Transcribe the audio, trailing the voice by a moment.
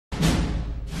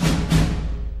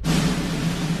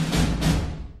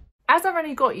As I've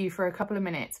only got you for a couple of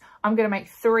minutes, I'm going to make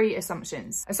 3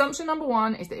 assumptions. Assumption number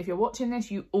 1 is that if you're watching this,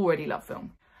 you already love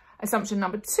film. Assumption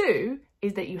number 2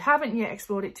 is that you haven't yet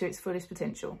explored it to its fullest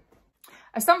potential.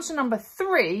 Assumption number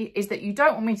 3 is that you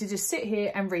don't want me to just sit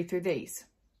here and read through these.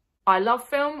 I love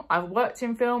film, I've worked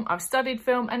in film, I've studied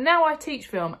film, and now I teach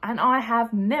film, and I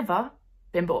have never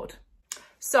been bored.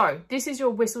 So this is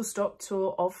your whistle-stop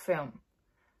tour of film.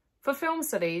 For film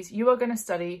studies, you are going to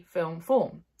study film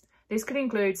form. This could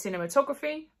include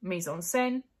cinematography,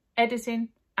 mise-en-scène, editing,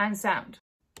 and sound.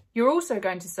 You're also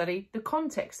going to study the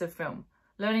context of film,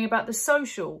 learning about the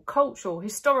social, cultural,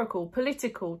 historical,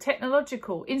 political,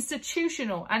 technological,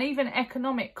 institutional, and even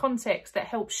economic context that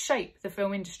helps shape the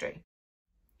film industry.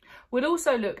 We'll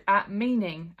also look at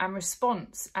meaning and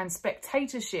response and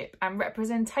spectatorship and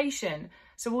representation.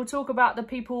 So we'll talk about the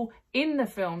people in the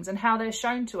films and how they're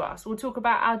shown to us. We'll talk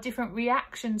about our different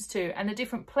reactions to and the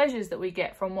different pleasures that we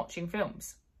get from watching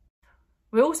films.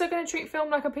 We're also going to treat film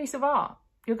like a piece of art.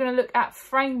 You're going to look at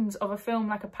frames of a film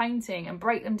like a painting and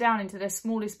break them down into their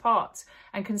smallest parts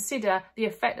and consider the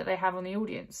effect that they have on the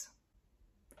audience.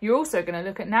 You're also going to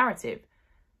look at narrative,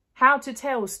 how to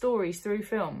tell stories through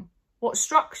film, what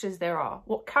structures there are,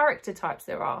 what character types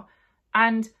there are,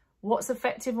 and what's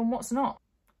effective and what's not.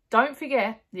 Don't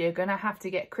forget that you're going to have to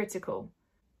get critical.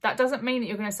 That doesn't mean that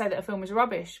you're going to say that a film is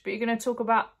rubbish, but you're going to talk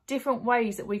about different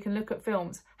ways that we can look at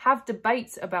films, have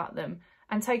debates about them,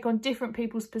 and take on different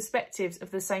people's perspectives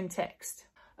of the same text.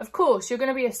 Of course, you're going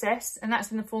to be assessed, and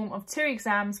that's in the form of 2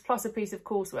 exams plus a piece of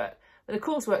coursework. But the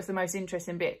coursework's the most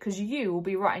interesting bit because you will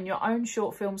be writing your own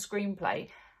short film screenplay,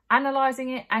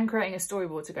 analysing it and creating a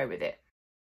storyboard to go with it.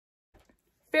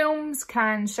 Films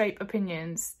can shape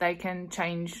opinions, they can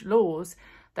change laws,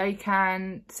 they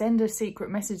can send us secret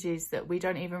messages that we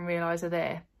don't even realise are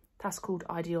there. That's called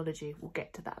ideology. We'll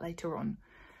get to that later on.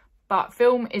 But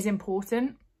film is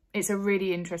important. It's a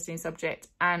really interesting subject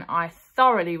and I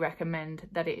thoroughly recommend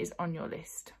that it is on your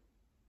list.